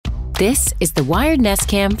This is the wired Nest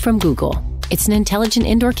Cam from Google. It's an intelligent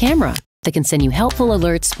indoor camera that can send you helpful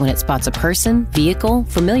alerts when it spots a person, vehicle,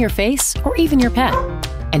 familiar face, or even your pet.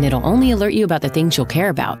 And it'll only alert you about the things you'll care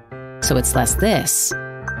about. So it's less this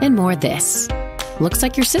and more this. Looks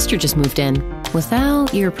like your sister just moved in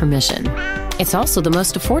without your permission. It's also the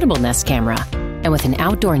most affordable Nest camera. And with an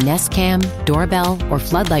outdoor Nest Cam, doorbell, or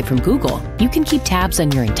floodlight from Google, you can keep tabs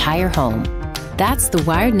on your entire home. That's the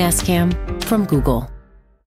wired Nest Cam from Google.